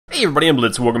Hey everybody, I'm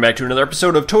Blitz. Welcome back to another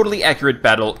episode of Totally Accurate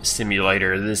Battle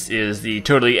Simulator. This is the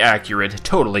totally accurate,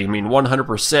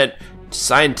 100%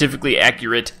 scientifically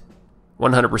accurate,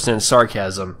 100%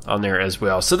 sarcasm on there as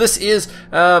well. So this is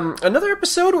another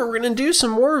episode where we're going to do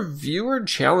some more viewer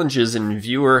challenges and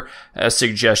viewer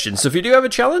suggestions. So if you do have a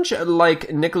challenge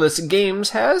like Nicholas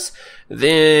Games has,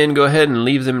 then go ahead and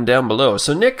leave them down below.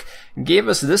 So Nick gave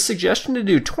us this suggestion to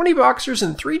do 20 boxers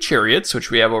and 3 chariots, which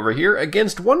we have over here,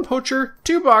 against 1 poacher,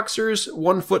 2 boxers,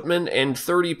 1 footman, and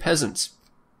 30 peasants.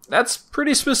 That's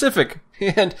pretty specific,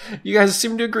 and you guys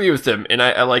seem to agree with him, and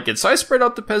I like it. So I spread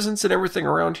out the peasants and everything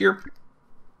around here.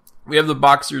 We have the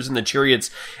boxers and the chariots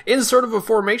in sort of a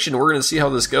formation. We're going to see how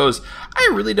this goes. I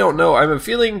really don't know. I have a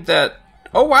feeling that...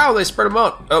 Oh, wow, they spread them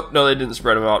out. Oh, no, they didn't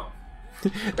spread them out.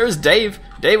 There's Dave.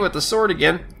 Dave with the sword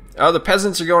again. Oh, the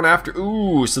peasants are going after...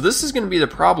 Ooh, so this is going to be the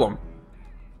problem.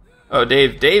 Oh,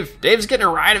 Dave's getting a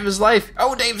ride of his life.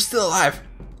 Oh, Dave's still alive.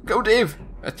 Go, Dave.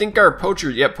 I think our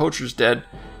poacher... Yep, poacher's dead.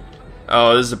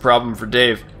 Oh, this is a problem for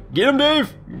Dave. Get him,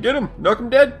 Dave. Get him. Knock him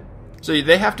dead. So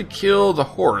they have to kill the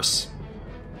horse.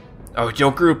 Oh,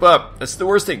 don't group up. That's the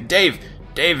worst thing. Dave,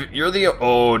 you're the...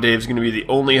 Oh, Dave's going to be the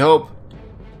only hope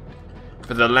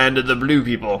for the land of the blue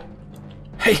people.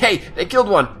 Hey, they killed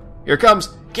one. Here it comes.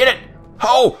 Get it.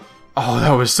 Oh,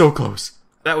 that was so close.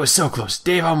 That was so close.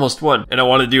 Dave almost won. And I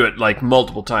want to do it like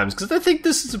multiple times because I think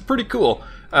this is pretty cool.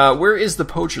 Where is the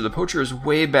poacher? The poacher is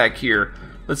way back here.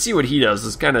 Let's see what he does.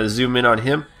 Let's kind of zoom in on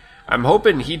him. I'm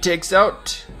hoping he takes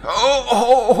out...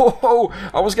 Oh,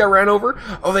 almost got ran over.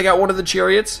 Oh, they got one of the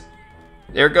chariots.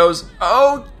 There it goes.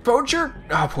 Oh, poacher.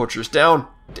 Oh, poacher's down.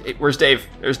 Where's Dave?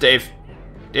 There's Dave.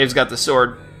 Dave's got the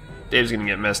sword. Dave's gonna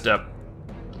get messed up.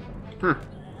 There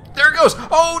it goes.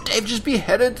 Oh, Dave just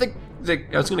beheaded the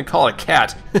I was gonna call it a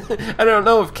cat. I don't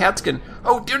know if cats can...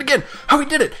 Oh, do it again. Oh, he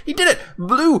did it. He did it.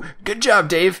 Blue. Good job,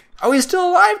 Dave. Oh, he's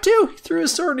still alive too. He threw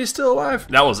his sword and he's still alive.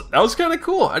 That was kind of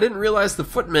cool. I didn't realize the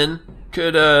footman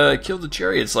could kill the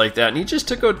chariots like that, and he just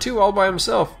took out 2 all by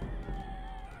himself.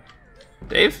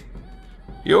 Dave?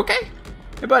 You okay?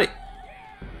 Hey, buddy.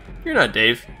 You're not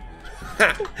Dave.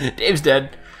 Dave's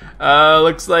dead.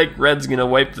 Looks like Red's gonna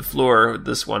wipe the floor with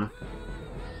this one.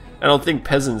 I don't think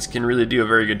peasants can really do a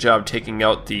very good job taking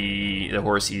out the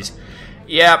horsies.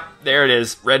 Yep, there it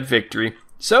is. Red victory.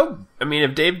 So, I mean,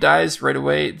 if Dave dies right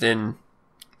away, then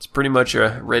it's pretty much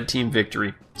a red team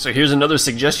victory. So here's another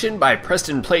suggestion by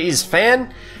Preston Plays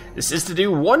Fan. This is to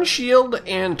do 1 shield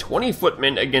and 20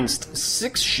 footmen against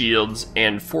 6 shields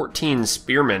and 14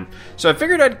 spearmen. So I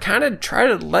figured I'd kind of try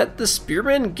to let the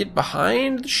spearmen get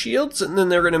behind the shields, and then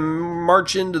they're going to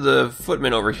march into the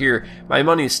footmen over here. My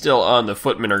money's still on the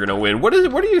footmen are going to win. What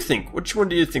do you think? Which one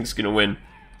do you think is going to win?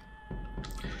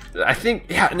 I think,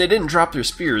 yeah, and they didn't drop their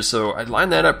spears, so I'd line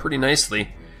that up pretty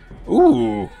nicely.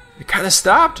 Ooh, it kind of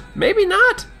stopped. Maybe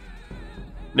not.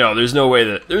 No, there's no way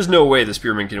the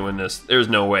spearmen can win this. There's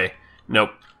no way.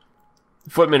 Nope.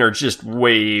 Footmen are just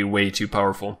way, way too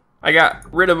powerful. I got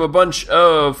rid of a bunch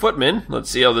of footmen. Let's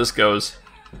see how this goes.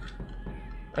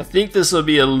 I think this will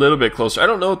be a little bit closer. I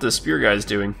don't know what this spear guy's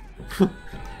doing.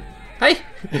 Hey,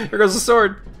 there goes the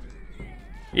sword.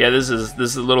 Yeah, this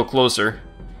is a little closer.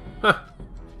 Huh.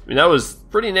 I mean, that was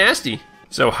pretty nasty.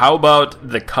 So how about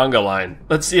the Conga line?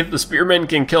 Let's see if the spearmen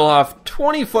can kill off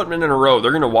 20 footmen in a row.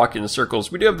 They're going to walk in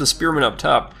circles. We do have the spearmen up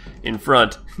top in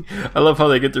front. I love how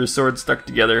they get their swords stuck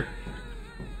together.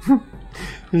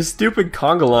 This stupid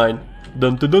Conga line.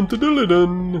 Dun dun dun dun dun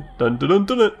dun dun dun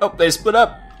dun dun. Oh, they split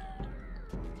up.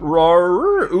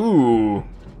 Roar. Ooh.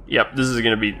 Yep, this is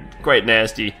going to be quite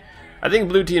nasty. I think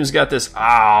blue team's got this.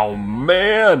 Oh,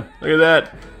 man. Look at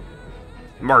that.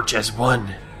 March as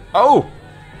one. Oh!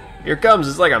 Here it comes.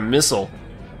 It's like a missile.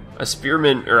 A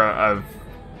spearman, or a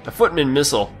footman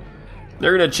missile.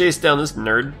 They're gonna chase down this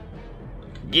nerd.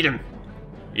 Get him.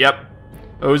 Yep.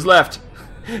 Oh, who's left?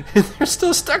 They're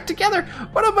still stuck together.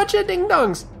 What a bunch of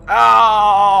ding-dongs.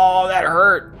 Oh, that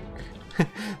hurt.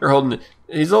 They're holding it.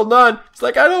 He's holding on. It's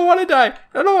like, I don't want to die.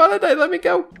 I don't want to die. Let me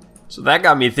go. So that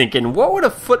got me thinking, what would a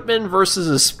footman versus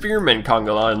a spearman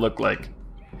Conga line look like?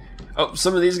 Oh,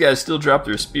 some of these guys still drop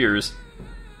their spears.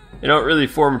 They don't really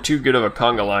form too good of a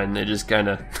Conga line. They just kind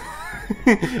of...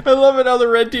 I love it how the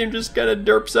red team just kind of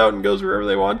derps out and goes wherever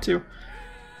they want to.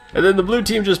 And then the blue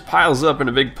team just piles up in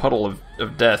a big puddle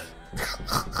of death.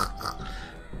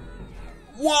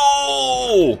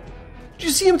 Whoa! Did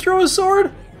you see him throw his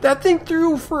sword? That thing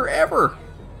threw forever.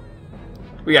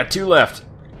 We got 2 left.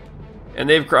 And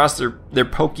they've crossed their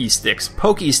pokey sticks.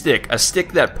 Pokey stick, a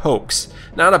stick that pokes.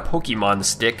 Not a Pokemon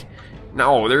stick.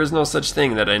 No, there is no such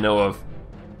thing that I know of.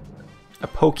 A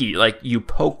pokey, like you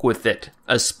poke with it.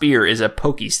 A spear is a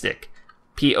pokey stick.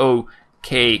 P-O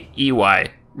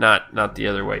K-E-Y, not the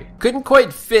other way. Couldn't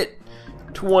quite fit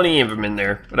 20 of them in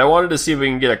there, but I wanted to see if we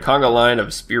can get a conga line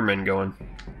of spearmen going.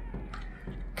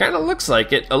 Kind of looks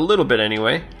like it, a little bit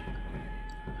anyway.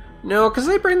 No, because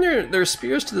they bring their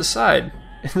spears to the side,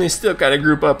 and they still kind of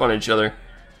group up on each other.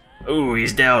 Ooh,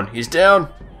 he's down, he's down.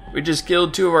 We just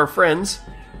killed 2 of our friends,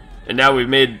 and now we've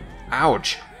made...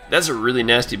 Ouch, that's a really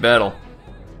nasty battle.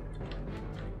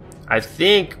 I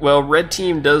think, well, red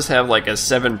team does have like a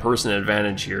 7-person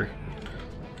advantage here.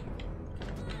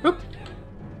 Whoop.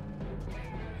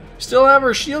 Still have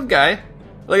our shield guy.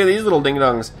 Look at these little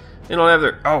ding-dongs. They don't have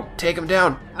their... Oh, take him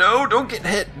down. No, don't get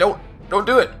hit. Don't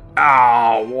do it.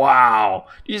 Oh, wow.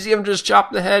 Do you see him just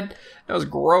chop the head? That was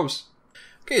gross.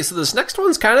 Okay, so this next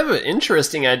one's kind of an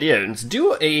interesting idea. Let's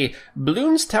do a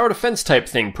balloons tower defense type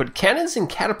thing. Put cannons and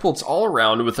catapults all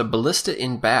around with a ballista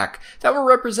in back. That will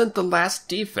represent the last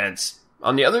defense.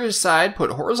 On the other side,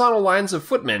 put horizontal lines of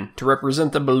footmen to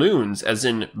represent the balloons, as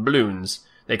in balloons.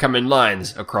 They come in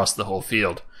lines across the whole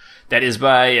field. That is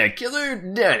by Killer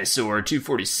Dinosaur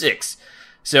 246.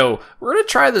 So we're gonna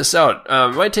try this out.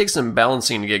 It might take some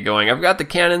balancing to get going. I've got the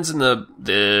cannons and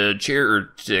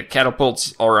the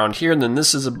catapults all around here, and then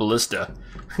this is a ballista.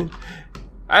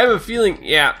 I have a feeling,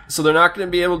 yeah. So they're not gonna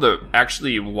be able to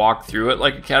actually walk through it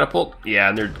like a catapult. Yeah,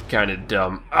 and they're kind of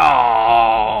dumb.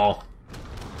 Oh,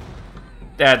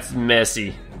 that's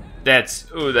messy.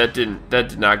 That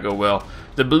did not go well.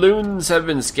 The balloons have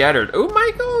been scattered. Oh,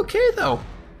 might go okay though.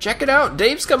 Check it out.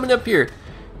 Dave's coming up here.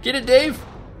 Get it, Dave.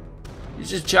 He's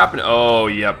just chopping. Oh,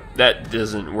 yep. That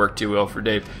doesn't work too well for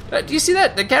Dave. Do you see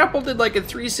that? The catapult did like a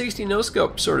 360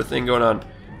 no-scope sort of thing going on.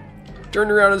 Turned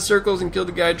around in circles and killed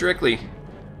the guy directly.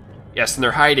 Yes, and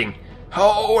they're hiding.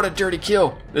 Oh, what a dirty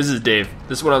kill. This is Dave.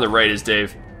 This one on the right is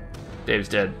Dave. Dave's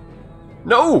dead.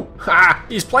 No! Ha!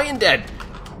 He's playing dead.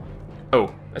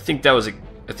 Oh, I think that was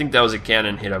a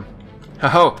cannon hit him.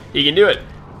 Oh, he can do it.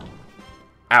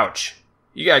 Ouch.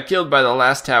 You got killed by the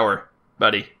last tower,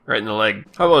 buddy. Right in the leg.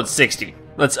 How about 60?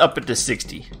 Let's up it to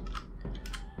 60.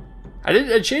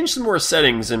 I changed some more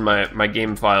settings in my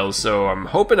game files, so I'm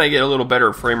hoping I get a little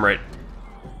better frame rate.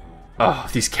 Oh,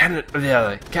 these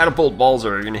catapult balls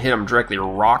are going to hit him directly,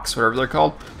 or rocks, whatever they're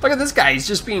called. Look at this guy, he's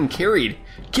just being carried.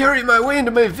 Carry my way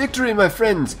into my victory, my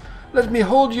friends. Let me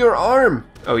hold your arm.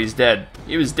 Oh, he's dead.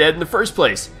 He was dead in the first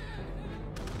place.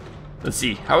 Let's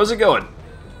see, how is it going?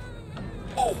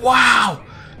 Oh, wow!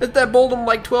 That bowled him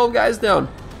like 12 guys down.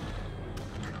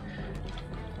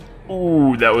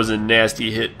 Ooh, that was a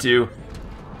nasty hit too.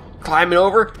 Climbing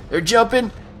over, they're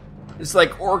jumping. It's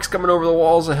like orcs coming over the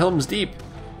walls of Helm's Deep.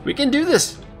 We can do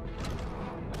this.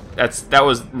 That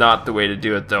was not the way to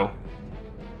do it though.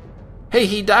 Hey,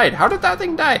 he died. How did that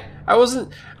thing die?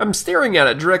 I'm staring at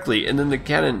it directly and then the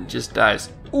cannon just dies.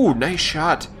 Ooh, nice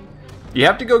shot. You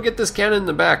have to go get this cannon in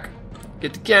the back.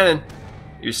 Get the cannon.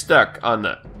 You're stuck on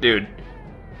the... Dude.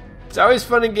 It's always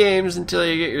fun in games until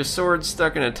you get your sword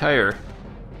stuck in a tire.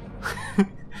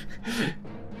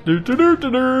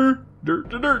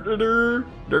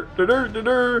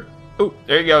 Oh,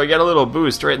 there you go. You got a little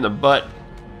boost right in the butt.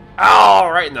 Oh,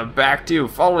 right in the back too.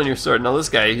 Following your sword. Now this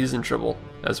guy, he's in trouble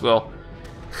as well.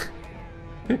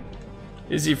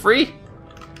 Is he free?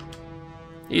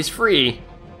 He's free.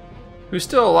 Who's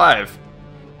still alive?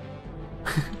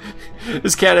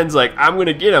 This cannon's like, I'm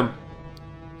gonna get him.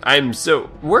 I'm so...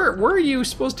 Where are you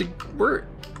supposed to... Where...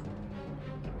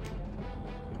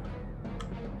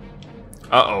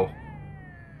 Uh-oh.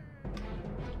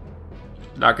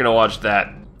 Not gonna watch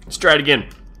that. Let's try it again.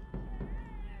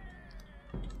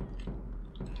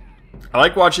 I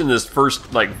like watching this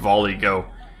first, like, volley go.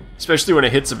 Especially when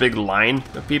it hits a big line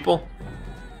of people.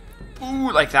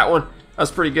 Ooh, like that one.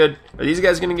 That's pretty good. Are these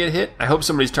guys gonna get hit? I hope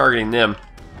somebody's targeting them.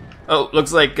 Oh,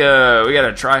 looks like we got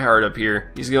a tryhard up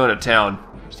here. He's going to town.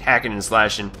 Just hacking and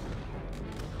slashing.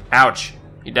 Ouch.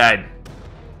 He died.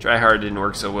 Tryhard didn't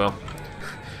work so well.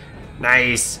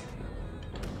 Nice.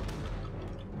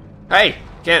 Hey,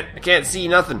 I can't see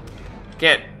nothing.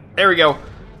 Can't. There we go.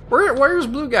 Where's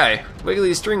blue guy?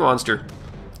 Wiggly string monster.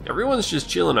 Everyone's just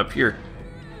chilling up here.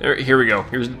 Here we go.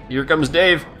 Here comes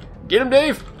Dave. Get him,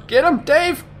 Dave. Get him,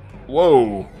 Dave.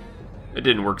 Whoa. It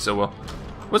didn't work so well.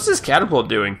 What's this catapult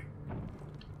doing?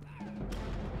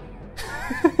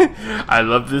 I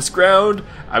love this ground.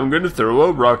 I'm gonna throw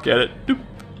a rock at it. Doop.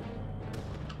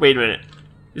 Wait a minute.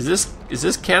 Is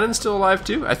this cannon still alive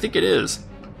too? I think it is.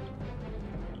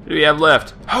 What do we have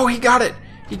left? Oh, he got it!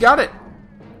 He got it!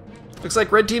 Looks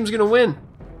like red team's gonna win.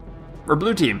 Or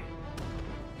blue team.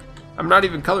 I'm not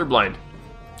even colorblind.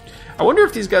 I wonder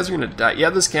if these guys are gonna die. Yeah,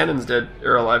 this cannon's dead.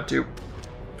 They're alive too.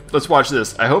 Let's watch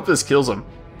this. I hope this kills them.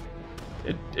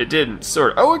 It didn't.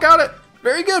 Sort of. Oh, we got it!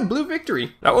 Very good, blue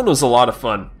victory. That one was a lot of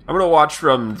fun. I'm gonna watch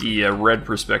from the red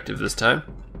perspective this time.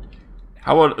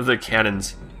 How about the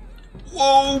cannons?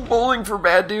 Whoa, bowling for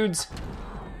bad dudes.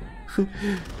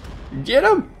 Get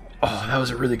him! Oh, that was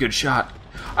a really good shot.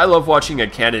 I love watching a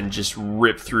cannon just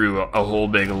rip through a whole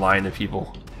big line of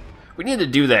people. We need to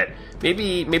do that.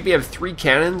 Maybe have 3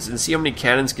 cannons and see how many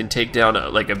cannons can take down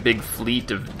like a big fleet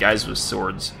of guys with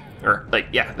swords. Or, like,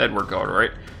 yeah, that'd work out,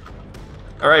 alright?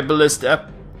 Alright,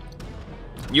 Ballista.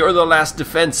 You're the last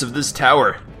defense of this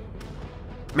tower.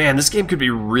 Man, this game could be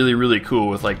really, really cool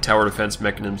with, like, tower defense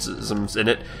mechanisms in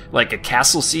it. Like a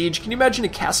castle siege. Can you imagine a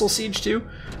castle siege, too?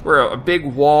 Where a big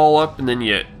wall up and then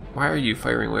you... Why are you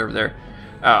firing way over there?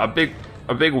 A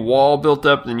big wall built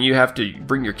up, and then you have to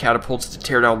bring your catapults to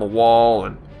tear down the wall,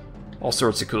 and all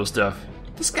sorts of cool stuff.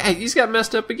 This guy, he's got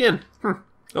messed up again.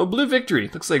 Oh, blue victory.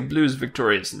 Looks like blue's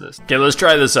victorious in this. Okay, let's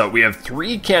try this out. We have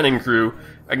 3 cannon crew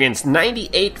against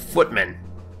 98 footmen.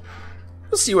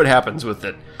 We'll see what happens with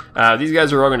it. These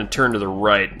guys are all going to turn to the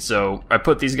right, so I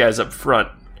put these guys up front.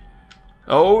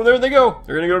 Oh, there they go.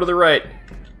 They're going to go to the right.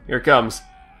 Here it comes.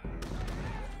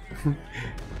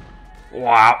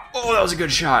 Wow. Oh, that was a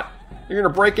good shot. You're going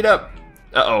to break it up.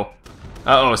 Uh-oh.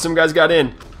 Uh-oh, some guys got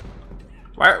in.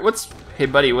 Hey,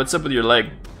 buddy, what's up with your leg?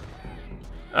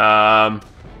 Not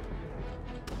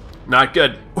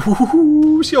good.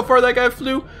 Ooh, see how far that guy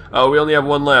flew? Oh, we only have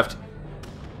 1 left.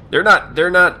 They're not,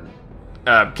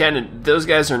 cannon, those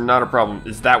guys are not a problem.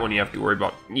 It's that one you have to worry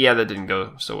about. Yeah, that didn't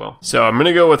go so well. So I'm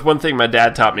gonna go with one thing my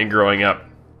dad taught me growing up.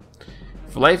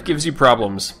 If life gives you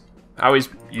problems, I always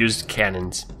used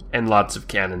cannons. And lots of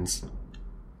cannons.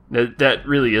 That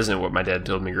really isn't what my dad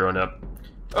told me growing up.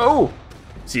 Oh!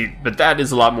 See, but that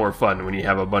is a lot more fun when you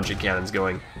have a bunch of cannons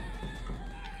going.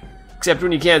 Except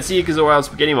when you can't see it because the wild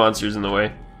spaghetti monster's in the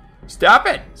way. Stop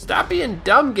it! Stop being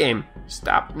dumb, game!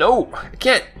 Stop. No! I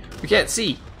can't! We can't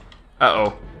see.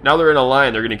 Uh-oh. Now they're in a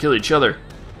line. They're gonna kill each other.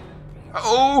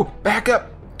 Oh! Back up!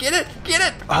 Get it! Get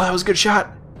it! Oh, that was a good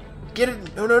shot. Get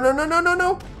it! No, no, no, no, no, no,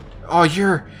 no! Oh,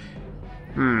 you're...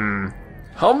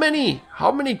 How many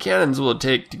cannons will it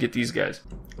take to get these guys?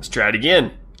 Let's try it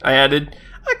again. I added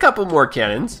a couple more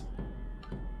cannons.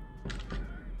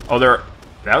 Oh,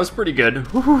 that was pretty good.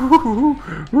 Ooh,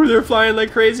 they're flying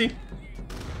like crazy.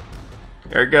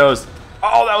 There it goes.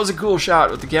 Oh, that was a cool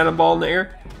shot with the cannonball in the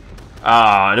air.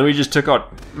 Ah, and then we just took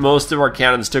out, most of our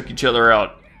cannons took each other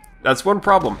out. That's one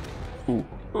problem. Ooh,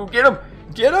 get him!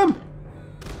 Get him!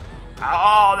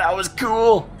 Oh, that was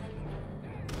cool.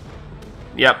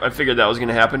 Yep, I figured that was going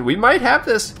to happen. We might have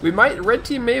this. Red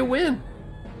team may win.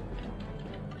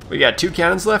 We got 2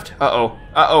 cannons left. Uh-oh.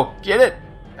 Uh-oh. Get it.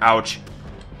 Ouch.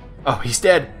 Oh, he's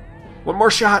dead. One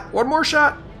more shot. One more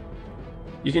shot.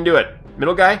 You can do it.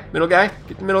 Middle guy. Middle guy.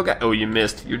 Get the middle guy. Oh, you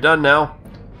missed. You're done now.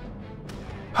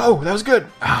 Oh, that was good.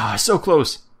 Ah, so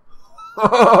close.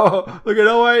 Oh, look at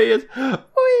how high he is.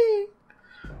 Whee!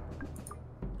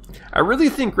 I really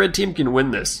think red team can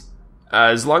win this.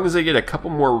 As long as they get a couple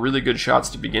more really good shots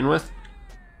to begin with.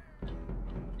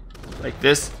 Like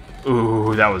this.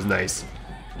 Ooh, that was nice.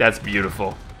 That's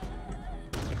beautiful.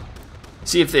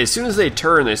 See, as soon as they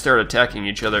turn, they start attacking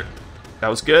each other. That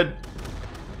was good.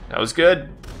 That was good.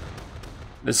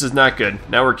 This is not good.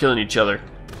 Now we're killing each other.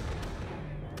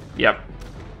 Yep.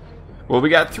 Well, we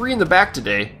got 3 in the back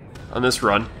today on this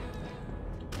run.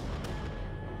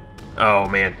 Oh,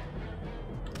 man.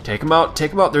 Take them out,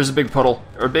 take them out. There's a big puddle,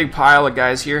 or a big pile of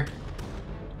guys here.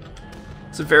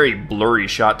 It's a very blurry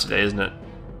shot today, isn't it?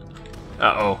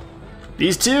 Uh-oh.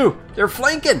 These 2, they're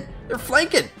flanking. They're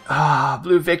flanking. Ah,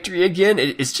 blue victory again.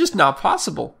 It's just not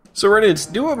possible. So we're going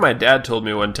to do what my dad told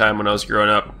me one time when I was growing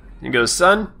up. He goes,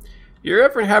 son, you're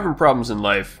ever having problems in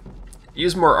life,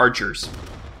 use more archers.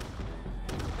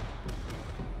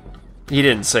 He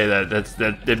didn't say that.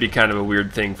 That'd be kind of a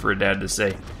weird thing for a dad to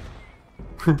say.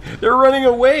 They're running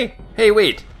away. Hey,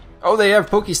 wait. Oh, they have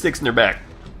pokey sticks in their back.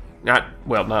 Not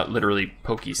literally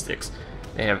pokey sticks.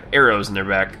 They have arrows in their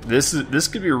back. This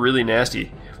could be really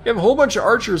nasty. We have a whole bunch of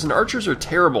archers, and archers are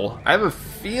terrible. I have a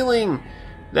feeling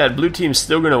that blue team's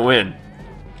still gonna win.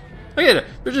 Look at it.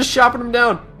 They're just chopping him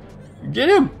down. Get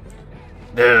him.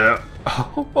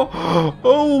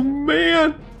 Oh,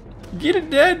 man. Get it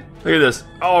dead. Look at this.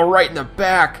 Oh, right in the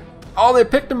back. Oh, they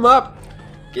picked him up.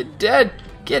 Get dead.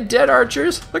 Get dead,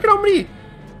 archers. Look how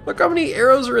many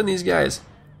arrows are in these guys.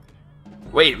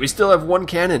 Wait, we still have 1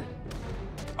 cannon.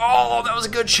 Oh, that was a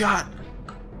good shot.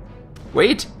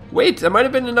 Wait, that might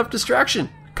have been enough distraction.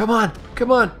 Come on.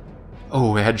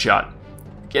 Oh, a headshot.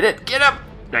 Get it, get up.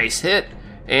 Nice hit.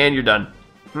 And you're done.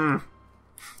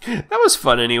 That was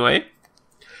fun anyway.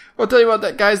 I'll tell you what,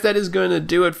 that guys, that is going to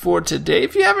do it for today.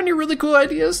 If you have any really cool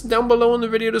ideas down below in the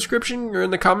video description or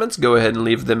in the comments, go ahead and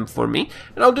leave them for me,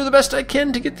 and I'll do the best I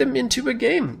can to get them into a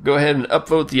game. Go ahead and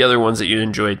upvote the other ones that you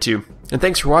enjoyed too. And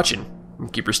thanks for watching.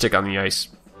 Keep your stick on the ice.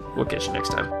 We'll catch you next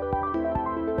time.